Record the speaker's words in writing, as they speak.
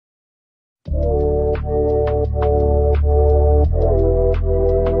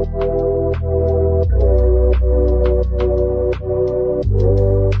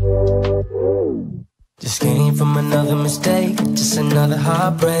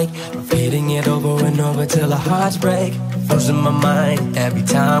heartbreak, repeating it over and over till our hearts break. Losing my mind every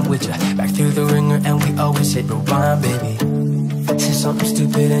time with you, back through the ringer and we always hit rewind, baby. Say something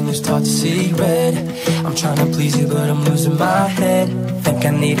stupid and you start to see red. I'm trying to please you but I'm losing my head. Think I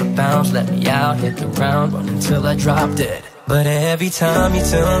need a bounce, let me out, hit the ground, run until I drop dead. But every time you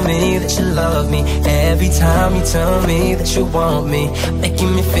tell me that you love me, every time you tell me that you want me,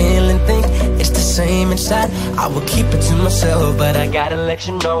 making me feel and think it's the same inside. I will keep it to myself, but I gotta let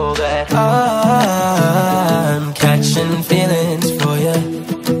you know that I'm catching feelings for you.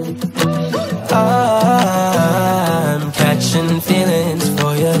 I'm catching feelings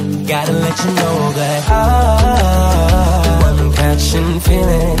for you. Gotta let you know that I'm catching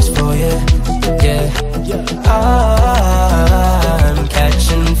feelings for you. Yeah, I'm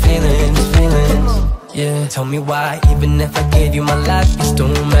catching feelings. Yeah, tell me why, even if I gave you my life, you still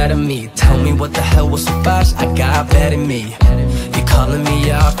don't matter to me. Tell me what the hell will suffice, I got better than me. You're calling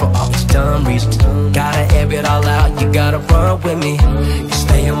me out for all these dumb reasons. Gotta air it all out, you gotta run with me. You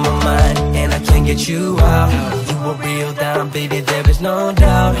stay on my mind, and I can't get you out. You a real dime, baby, there is no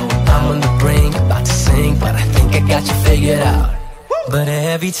doubt. I'm on the brink, about to sink, but I think I got you figured out. But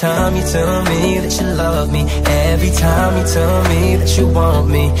every time you tell me that you love me, every time you tell me that you want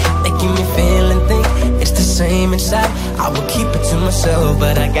me, making me feel and think it's the same inside. I will keep it to myself,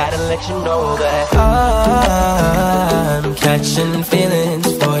 but I gotta let you know that I'm catching feelings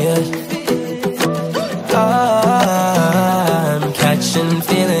for you. I'm catching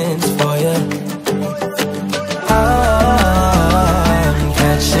feelings for you. I'm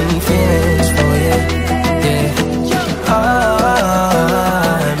catching feelings for you. Yeah.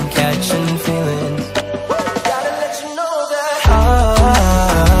 I'm catching feelings. Gotta let you know that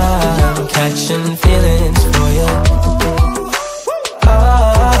I'm catching feelings for you.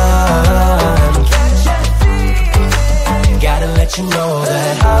 I'm catching feelings. Gotta let you know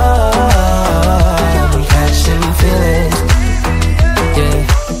that I'm catching feelings. Yeah.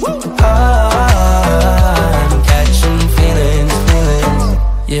 I'm catching feelings.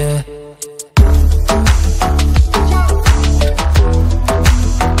 Yeah.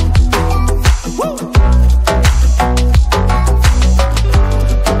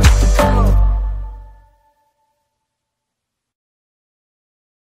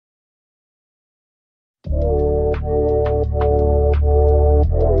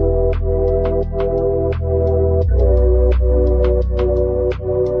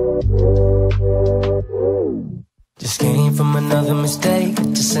 Just came from another mistake,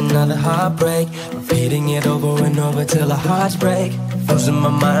 just another heartbreak, repeating it over and over till our hearts break. Losing my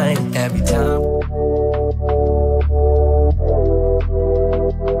mind every time.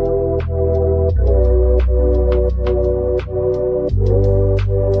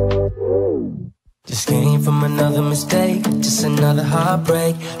 Just came from another mistake, just another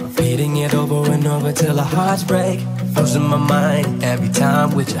heartbreak, repeating it over and over till our hearts break. Losing my mind every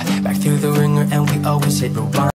time with you, back through the ringer and we always hit rewind.